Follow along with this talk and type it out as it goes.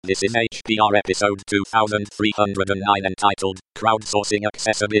This is HPR episode 2309 entitled Crowdsourcing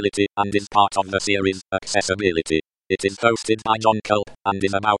Accessibility and is part of the series Accessibility. It is hosted by John Culp and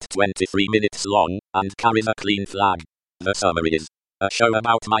is about 23 minutes long and carries a clean flag. The summary is a show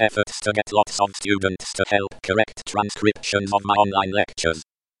about my efforts to get lots of students to help correct transcriptions of my online lectures.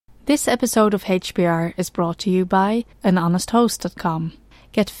 This episode of HPR is brought to you by anhonesthost.com.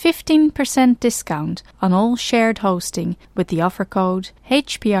 Get 15% discount on all shared hosting with the offer code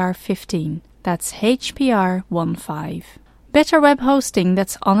HPR15. That's HPR15. Better web hosting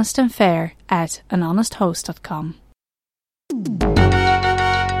that's honest and fair at anhonesthost.com.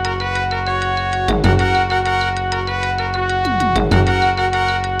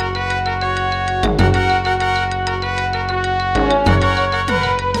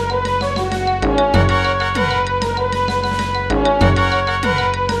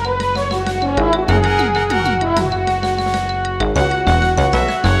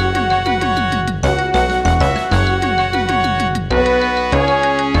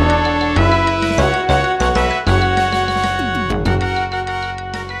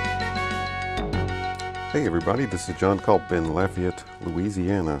 Hey everybody, this is John Culp in Lafayette,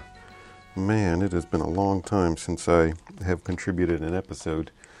 Louisiana. Man, it has been a long time since I have contributed an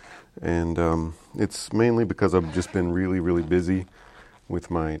episode, and it's mainly because I've just been really busy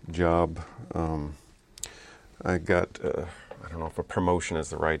with my job. I got, I don't know if a promotion is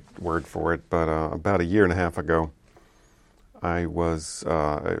the right word for it, but about a year and a half ago, I was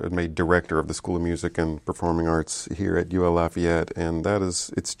made director of the School of Music and Performing Arts here at UL Lafayette, and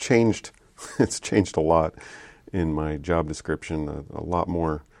it's changed. It's changed a lot in my job description, a lot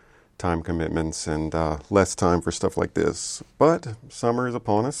more time commitments and less time for stuff like this. But summer is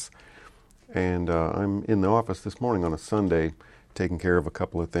upon us, and I'm in the office this morning on a Sunday taking care of a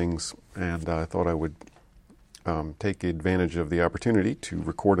couple of things, and I thought I would take advantage of the opportunity to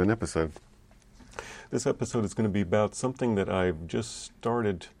record an episode. This episode is going to be about something that I've just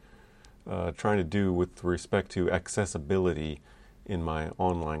started trying to do with respect to accessibility in my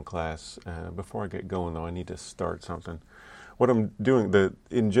online class. Before I get going, though, I need to start something. What I'm doing,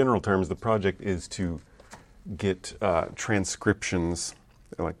 in general terms, the project is to get transcriptions,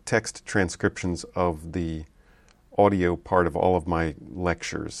 like text transcriptions of the audio part of all of my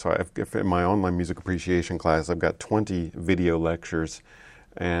lectures. So if in my online music appreciation class, I've got 20 video lectures,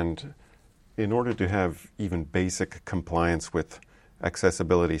 and in order to have even basic compliance with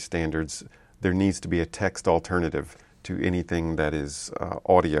accessibility standards, there needs to be a text alternative to anything that is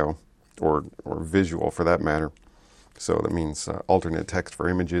audio or visual for that matter. So that means alternate text for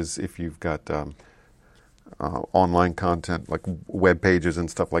images if you've got online content like web pages and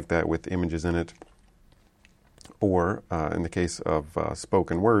stuff like that with images in it. Or in the case of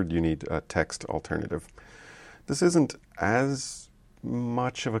spoken word, you need a text alternative. This isn't as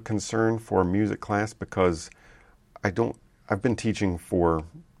much of a concern for a music class because I've been teaching for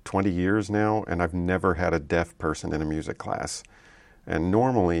 20 years now, and I've never had a deaf person in a music class. And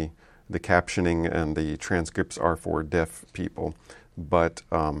normally, the captioning and the transcripts are for deaf people, but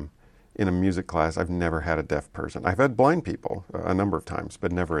in a music class, I've never had a deaf person. I've had blind people a number of times,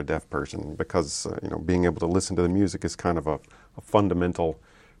 but never a deaf person, because being able to listen to the music is kind of a fundamental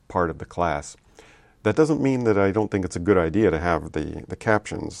part of the class. That doesn't mean that I don't think it's a good idea to have the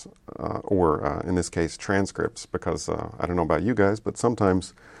captions, or in this case, transcripts, because I don't know about you guys, but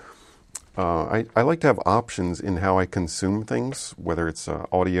sometimes I like to have options in how I consume things, whether it's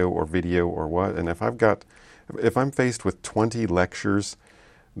audio or video or what. And if I'm faced with 20 lectures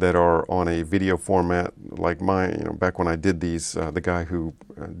that are on a video format, like back when I did these, the guy who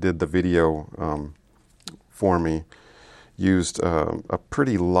did the video for me used a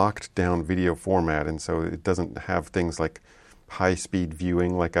pretty locked down video format, and so it doesn't have things like high-speed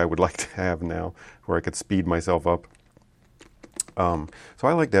viewing like I would like to have now, where I could speed myself up. So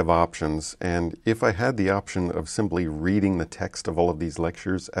I like to have options, and if I had the option of simply reading the text of all of these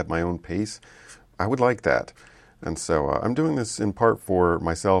lectures at my own pace, I would like that. And so I'm doing this in part for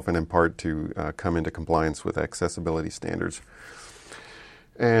myself and in part to come into compliance with accessibility standards.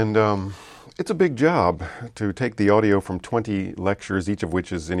 And it's a big job to take the audio from 20 lectures, each of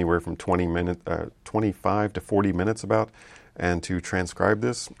which is anywhere from 25 to 40 minutes about, and to transcribe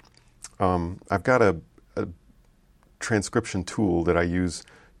this. I've got a transcription tool that I use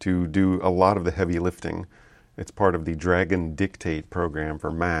to do a lot of the heavy lifting. It's part of the Dragon Dictate program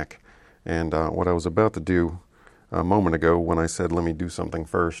for Mac. And what I was about to do a moment ago when I said let me do something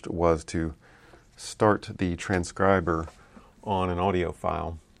first was to start the transcriber on an audio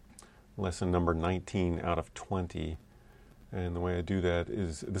file, lesson number 19 out of 20. And the way I do that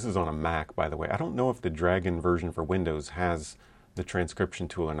is, this is on a Mac, by the way. I don't know if the Dragon version for Windows has the transcription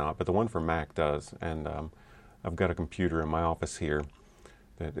tool or not, but the one for Mac does. And I've got a computer in my office here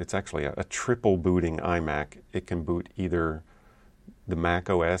that it's actually a triple booting iMac. It can boot either the Mac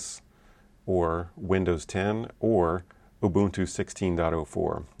OS or Windows 10 or Ubuntu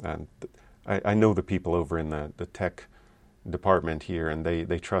 16.04. And I know the people over in the tech department here, and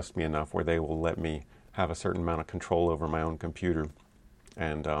they trust me enough where they will let me have a certain amount of control over my own computer.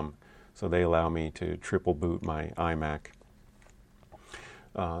 And so they allow me to triple boot my iMac.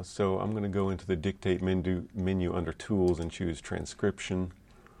 So I'm going to go into the Dictate menu under Tools and choose Transcription.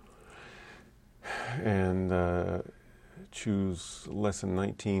 And choose Lesson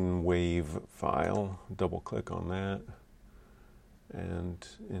 19 WAV file. Double click on that. And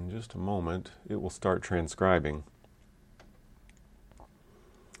in just a moment, it will start transcribing.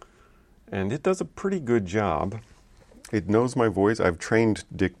 And it does a pretty good job. It knows my voice. I've trained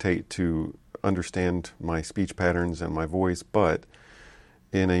Dictate to understand my speech patterns and my voice, but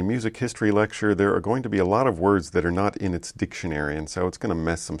in a music history lecture, there are going to be a lot of words that are not in its dictionary, and so it's going to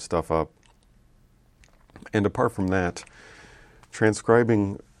mess some stuff up. And apart from that,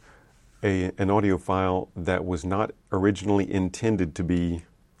 transcribing an audio file that was not originally intended to be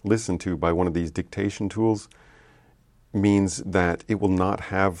listened to by one of these dictation tools means that it will not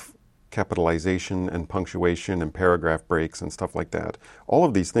have capitalization and punctuation and paragraph breaks and stuff like that. All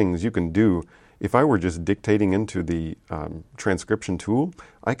of these things you can do. If I were just dictating into the transcription tool,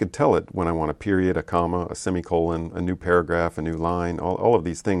 I could tell it when I want a period, a comma, a semicolon, a new paragraph, a new line. All of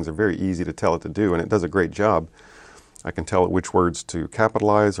these things are very easy to tell it to do, and it does a great job. I can tell it which words to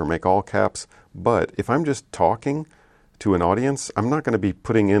capitalize or make all caps. But if I'm just talking to an audience, I'm not going to be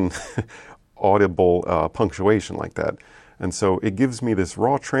putting in audible punctuation like that. And so it gives me this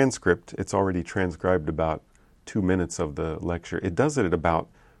raw transcript. It's already transcribed about 2 minutes of the lecture. It does it at about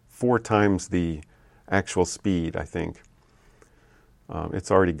 4 times the actual speed, I think. It's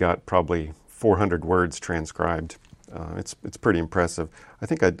already got probably 400 words transcribed. It's pretty impressive. I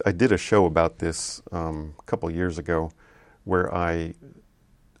think I did a show about this a couple years ago where I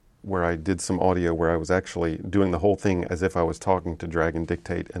did some audio where I was actually doing the whole thing as if I was talking to Dragon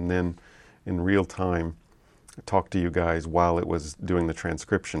Dictate, and then in real time talked to you guys while it was doing the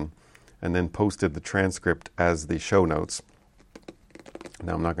transcription, and then posted the transcript as the show notes.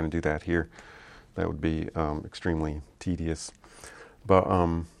 Now I'm not going to do that here. That would be extremely tedious. But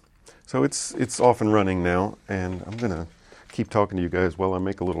so it's off and running now, and I'm going to keep talking to you guys while I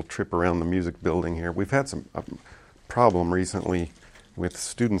make a little trip around the music building here. We've had some problem recently with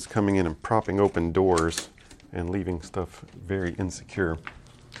students coming in and propping open doors and leaving stuff very insecure.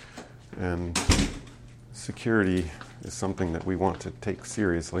 And security is something that we want to take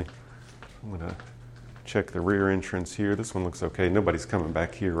seriously. I'm going to check the rear entrance here. This one looks okay. Nobody's coming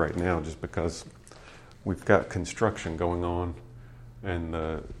back here right now just because we've got construction going on, and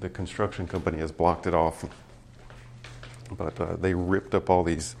the construction company has blocked it off. But they ripped up all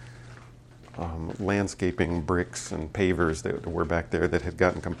these landscaping bricks and pavers that were back there that had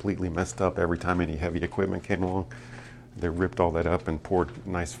gotten completely messed up every time any heavy equipment came along. They ripped all that up and poured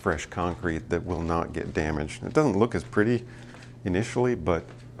nice fresh concrete that will not get damaged. It doesn't look as pretty initially, but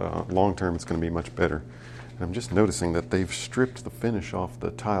long term it's going to be much better. And I'm just noticing that they've stripped the finish off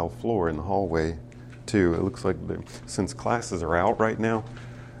the tile floor in the hallway too. It looks like since classes are out right now,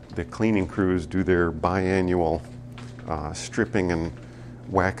 the cleaning crews do their biannual stripping and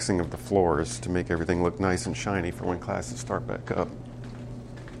waxing of the floors to make everything look nice and shiny for when classes start back up.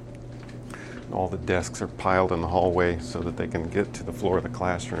 All the desks are piled in the hallway so that they can get to the floor of the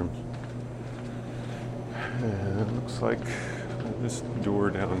classroom. And it looks like this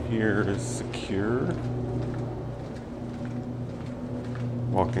door down here is secure.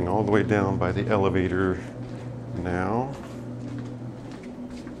 Walking all the way down by the elevator now.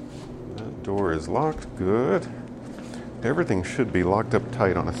 That door is locked. Good. Everything should be locked up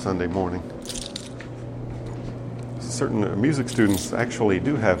tight on a Sunday morning. Certain music students actually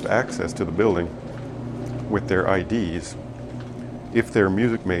do have access to the building with their IDs. If they're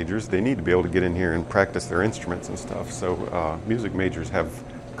music majors, they need to be able to get in here and practice their instruments and stuff. So music majors have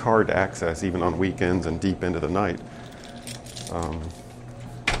card access even on weekends and deep into the night.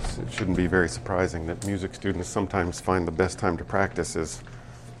 It shouldn't be very surprising that music students sometimes find the best time to practice is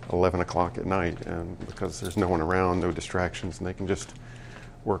 11 o'clock at night, and because there's no one around, no distractions, and they can just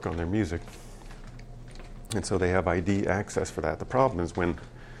work on their music. And so they have ID access for that. The problem is when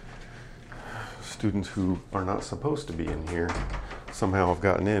students who are not supposed to be in here somehow have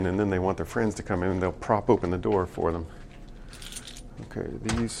gotten in, and then they want their friends to come in, and they'll prop open the door for them. Okay,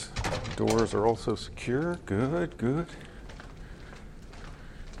 these doors are also secure. Good, good.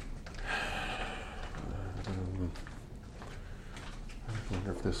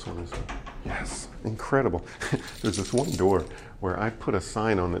 this one is. Yes, incredible. There's this one door where I put a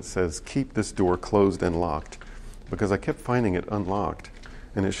sign on that says, keep this door closed and locked, because I kept finding it unlocked,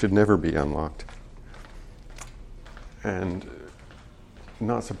 and it should never be unlocked. And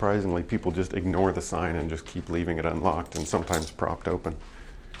not surprisingly, people just ignore the sign and just keep leaving it unlocked and sometimes propped open.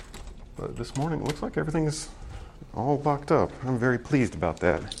 But this morning, it looks like everything is all locked up. I'm very pleased about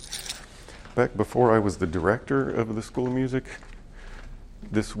that. Back before I was the director of the School of Music,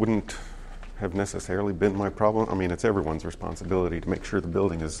 this wouldn't have necessarily been my problem. I mean, it's everyone's responsibility to make sure the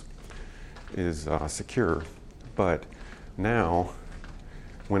building is secure. But now,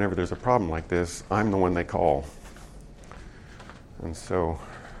 whenever there's a problem like this, I'm the one they call. And so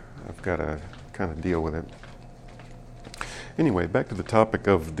I've got to kind of deal with it. Anyway, back to the topic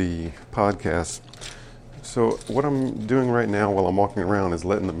of the podcast. So what I'm doing right now while I'm walking around is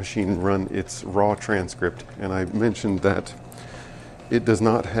letting the machine run its raw transcript. And I mentioned that it does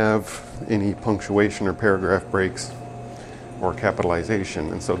not have any punctuation or paragraph breaks or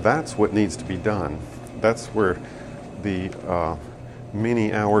capitalization. And so that's what needs to be done. That's where the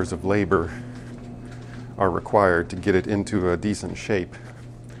many hours of labor are required to get it into a decent shape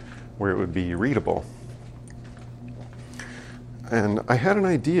where it would be readable. And I had an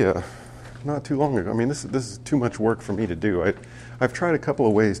idea not too long ago. I mean, this is too much work for me to do. I've tried a couple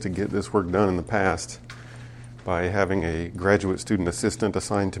of ways to get this work done in the past by having a graduate student assistant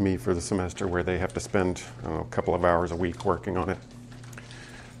assigned to me for the semester where they have to spend a couple of hours a week working on it.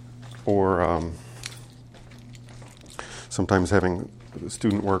 Or sometimes having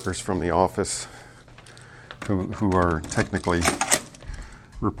student workers from the office who are technically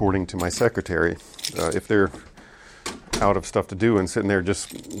reporting to my secretary. If they're out of stuff to do and sitting there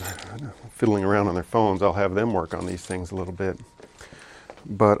just fiddling around on their phones, I'll have them work on these things a little bit.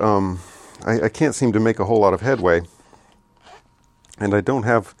 But I can't seem to make a whole lot of headway, and I don't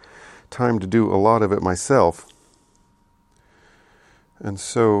have time to do a lot of it myself. And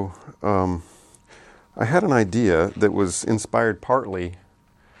so I had an idea that was inspired partly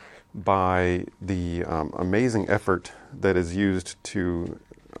by the amazing effort that is used to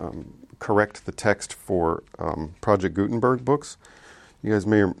correct the text for Project Gutenberg books. You guys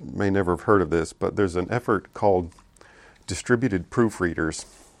may or may never have heard of this, but there's an effort called distributed proofreaders.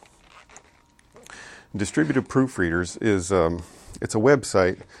 Distributed proofreaders is it's a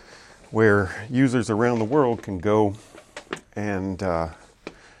website where users around the world can go and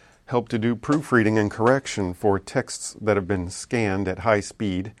help to do proofreading and correction for texts that have been scanned at high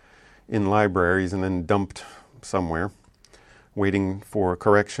speed in libraries and then dumped somewhere, waiting for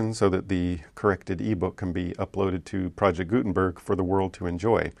correction so that the corrected ebook can be uploaded to Project Gutenberg for the world to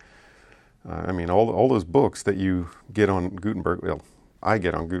enjoy. I mean, all those books that you get on Gutenberg, well, I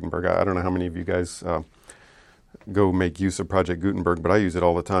get on Gutenberg. I don't know how many of you guys go make use of Project Gutenberg, but I use it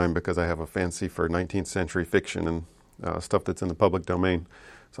all the time because I have a fancy for 19th century fiction and stuff that's in the public domain.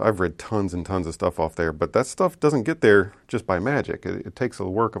 So I've read tons and tons of stuff off there, but that stuff doesn't get there just by magic. It takes the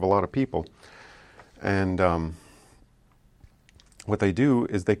work of a lot of people. And what they do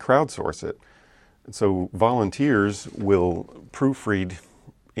is they crowdsource it. And so volunteers will proofread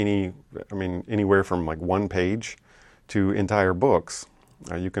anywhere from like one page to entire books.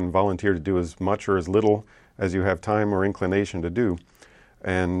 You can volunteer to do as much or as little as you have time or inclination to do.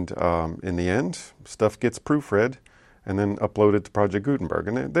 And in the end, stuff gets proofread and then uploaded to Project Gutenberg.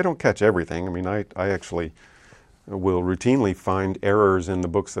 And they don't catch everything. I mean, I actually will routinely find errors in the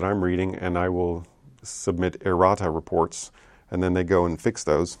books that I'm reading, and I will submit errata reports, and then they go and fix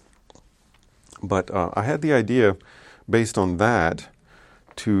those. But I had the idea, based on that,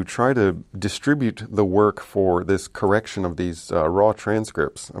 to try to distribute the work for this correction of these raw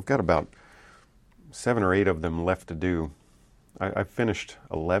transcripts. I've got about 7 or 8 of them left to do. I finished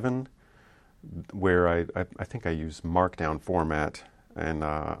 11, where I think I use Markdown format, and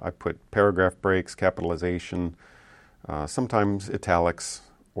I put paragraph breaks, capitalization, sometimes italics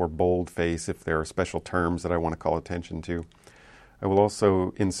or boldface if there are special terms that I want to call attention to. I will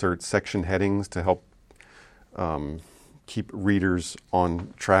also insert section headings to help keep readers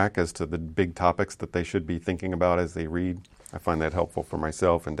on track as to the big topics that they should be thinking about as they read. I find that helpful for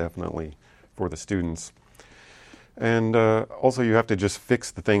myself and definitely for the students. And also you have to just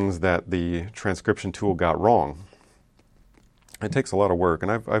fix the things that the transcription tool got wrong. It takes a lot of work,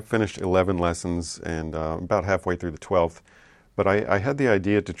 and I've finished 11 lessons and about halfway through the 12th. But I had the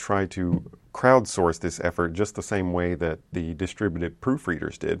idea to try to crowdsource this effort just the same way that the distributed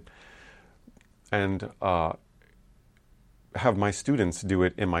proofreaders did, and have my students do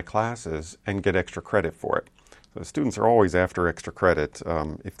it in my classes and get extra credit for it. So students are always after extra credit.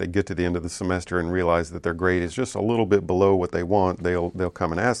 If they get to the end of the semester and realize that their grade is just a little bit below what they want, they'll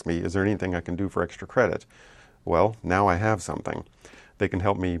come and ask me, is there anything I can do for extra credit? Well, now I have something. They can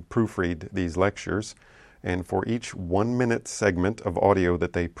help me proofread these lectures, and for each 1 minute segment of audio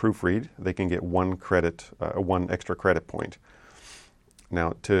that they proofread, they can get one extra credit point.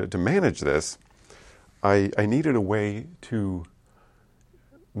 Now, to manage this, I needed a way to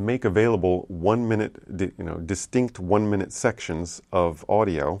make available 1 minute, distinct 1 minute sections of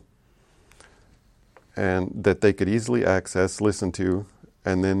audio, and that they could easily access, listen to,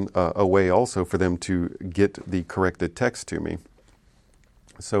 and then a way also for them to get the corrected text to me.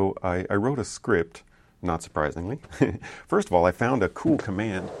 So I wrote a script, not surprisingly. First of all, I found a cool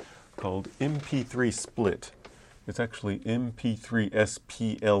command called MP3 split. It's actually MP3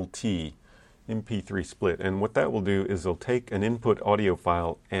 SPLT. MP3 split, and what that will do is it'll take an input audio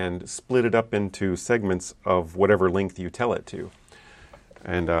file and split it up into segments of whatever length you tell it to.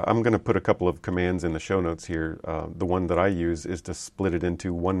 And I'm going to put a couple of commands in the show notes here. The one that I use is to split it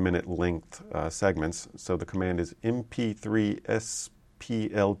into 1 minute length segments. So the command is MP3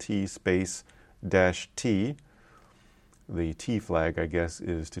 SPLT space -T. The T flag, I guess,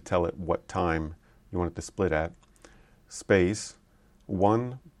 is to tell it what time you want it to split at. Space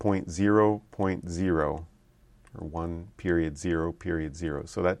 1.0.0 or 1.0.0.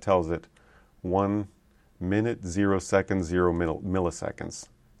 So that tells it 1 minute, 0 seconds, 0 milliseconds.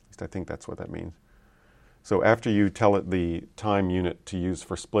 At least I think that's what that means. So after you tell it the time unit to use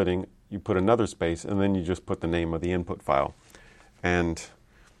for splitting, you put another space, and then you just put the name of the input file. And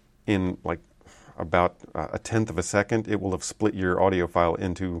in like about a tenth of a second, it will have split your audio file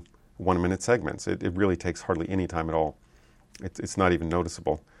into 1 minute segments. It really takes hardly any time at all. It's not even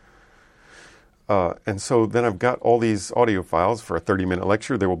noticeable. And so then I've got all these audio files for a 30-minute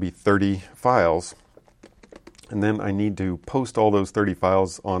lecture. There will be 30 files. And then I need to post all those 30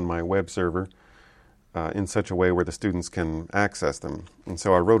 files on my web server in such a way where the students can access them. And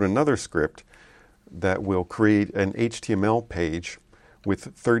so I wrote another script that will create an HTML page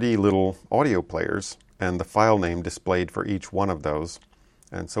with 30 little audio players and the file name displayed for each one of those.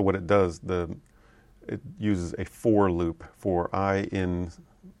 And so what it does, it uses a for loop for I in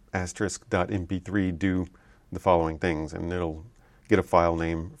 *.mp3 do the following things, and it'll get a file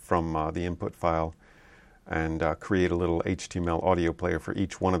name from the input file and create a little HTML audio player for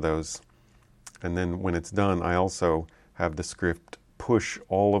each one of those. And then when it's done, I also have the script push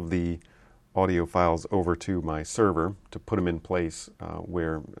all of the audio files over to my server to put them in place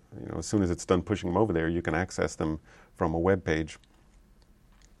where, as soon as it's done pushing them over there, you can access them from a web page.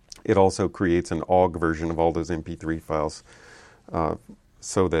 It also creates an OGG version of all those MP3 files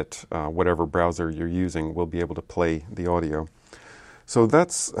so that whatever browser you're using will be able to play the audio. So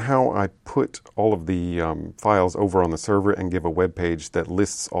that's how I put all of the files over on the server and give a web page that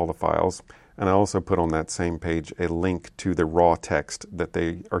lists all the files. And I also put on that same page a link to the raw text that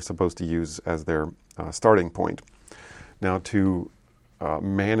they are supposed to use as their starting point. Now, to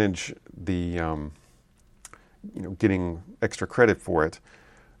manage the getting extra credit for it,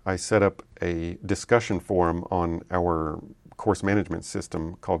 I set up a discussion forum on our course management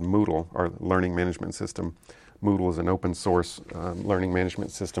system called Moodle, our learning management system. Moodle is an open source learning management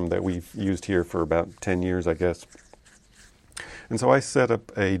system that we've used here for about 10 years, I guess. And so I set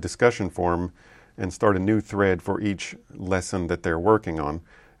up a discussion forum and start a new thread for each lesson that they're working on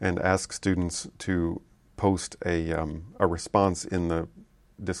and ask students to post a response in the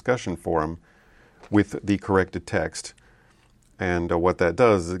discussion forum with the corrected text. And what that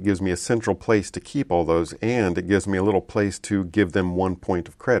does is it gives me a central place to keep all those, and it gives me a little place to give them 1 point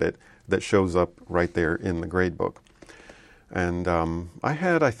of credit that shows up right there in the gradebook. And I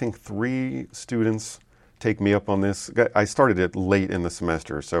had, I think, 3 students take me up on this. I started it late in the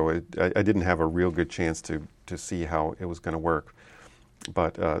semester, so I didn't have a real good chance to see how it was going to work.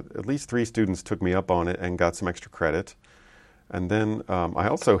 But at least 3 students took me up on it and got some extra credit. And then I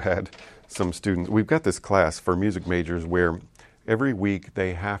also had some students. We've got this class for music majors where every week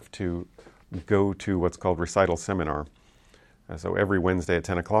they have to go to what's called recital seminar. So every Wednesday at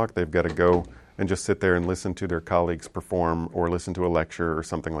 10 o'clock, they've got to go and just sit there and listen to their colleagues perform or listen to a lecture or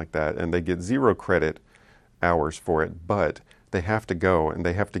something like that. And they get 0 credit hours for it, but they have to go and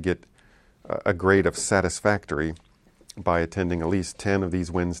they have to get a grade of satisfactory by attending at least 10 of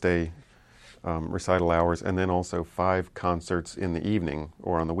these Wednesday recital hours, and then also 5 concerts in the evening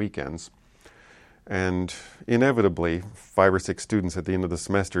or on the weekends. And inevitably, 5 or 6 students at the end of the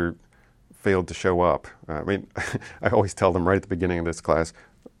semester failed to show up. I mean, I always tell them right at the beginning of this class,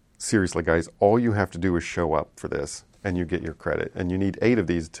 seriously guys, all you have to do is show up for this and you get your credit. And you need 8 of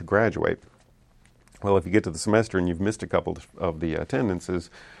these to graduate. Well, if you get to the semester and you've missed a couple of the attendances,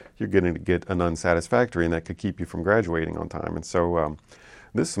 you're going to get an unsatisfactory, and that could keep you from graduating on time. And so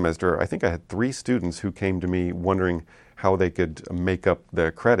this semester, I think I had 3 students who came to me wondering how they could make up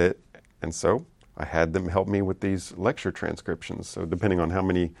their credit, and so I had them help me with these lecture transcriptions. So depending on how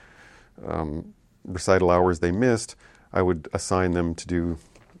many recital hours they missed, I would assign them to do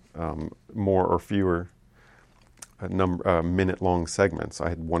more or fewer minute-long segments. I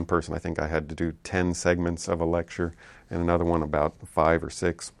had one person, I think I had to do 10 segments of a lecture, and another one about 5 or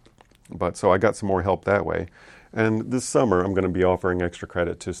 6. But so I got some more help that way. And this summer, I'm going to be offering extra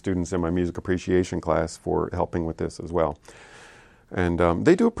credit to students in my music appreciation class for helping with this as well. And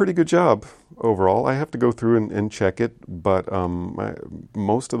they do a pretty good job overall. I have to go through and check it, but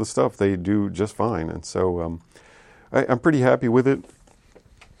most of the stuff they do just fine. And so I'm pretty happy with it.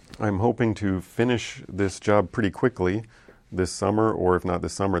 I'm hoping to finish this job pretty quickly this summer, or if not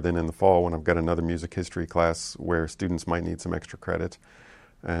this summer, then in the fall when I've got another music history class where students might need some extra credit.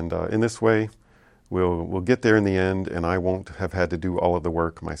 And in this way, we'll get there in the end, and I won't have had to do all of the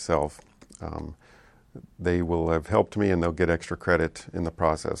work myself. They will have helped me, and they'll get extra credit in the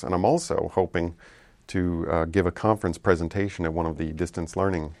process. And I'm also hoping to give a conference presentation at one of the distance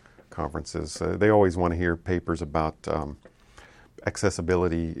learning conferences. They always want to hear papers about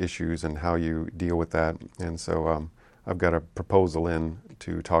accessibility issues and how you deal with that. And so I've got a proposal in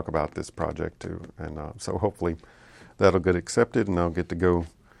to talk about this project too. And so hopefully that'll get accepted, and I'll get to go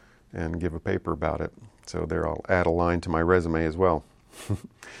and give a paper about it. So there, I'll add a line to my resume as well.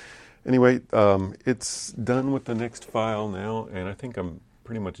 Anyway, it's done with the next file now, and I think I'm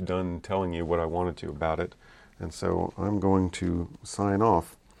pretty much done telling you what I wanted to about it. And so I'm going to sign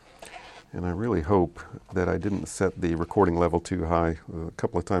off. And I really hope that I didn't set the recording level too high. A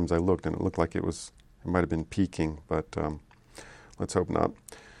couple of times I looked, and it looked like it might have been peaking, but let's hope not.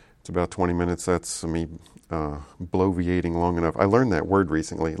 It's about 20 minutes. That's me bloviating long enough. I learned that word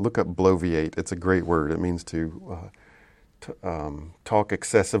recently. Look up bloviate. It's a great word. It means to talk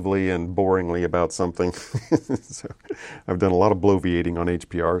excessively and boringly about something. So I've done a lot of bloviating on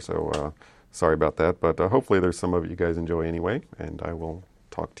HPR, so sorry about that. But hopefully there's some of you guys enjoy anyway, and I will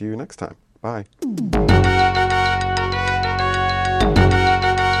talk to you next time. Bye.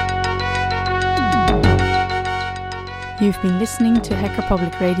 You've been listening to Hacker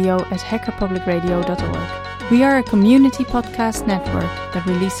Public Radio at hackerpublicradio.org. We are a community podcast network that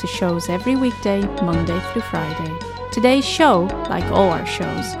releases shows every weekday, Monday through Friday. Today's show, like all our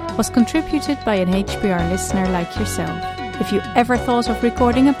shows, was contributed by an HPR listener like yourself. If you ever thought of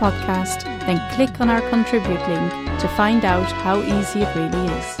recording a podcast, then click on our contribute link to find out how easy it really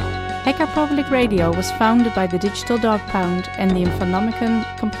is. Hacker Public Radio was founded by the Digital Dog Pound and the Infonomicon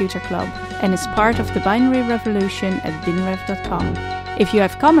Computer Club, and is part of the binary revolution at binrev.com. If you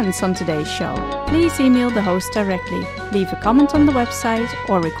have comments on today's show, please email the host directly, leave a comment on the website,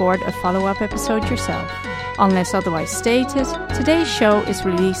 or record a follow-up episode yourself. Unless otherwise stated, today's show is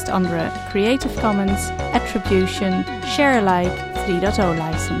released under a Creative Commons Attribution Share Alike 3.0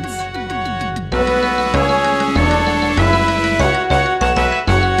 license.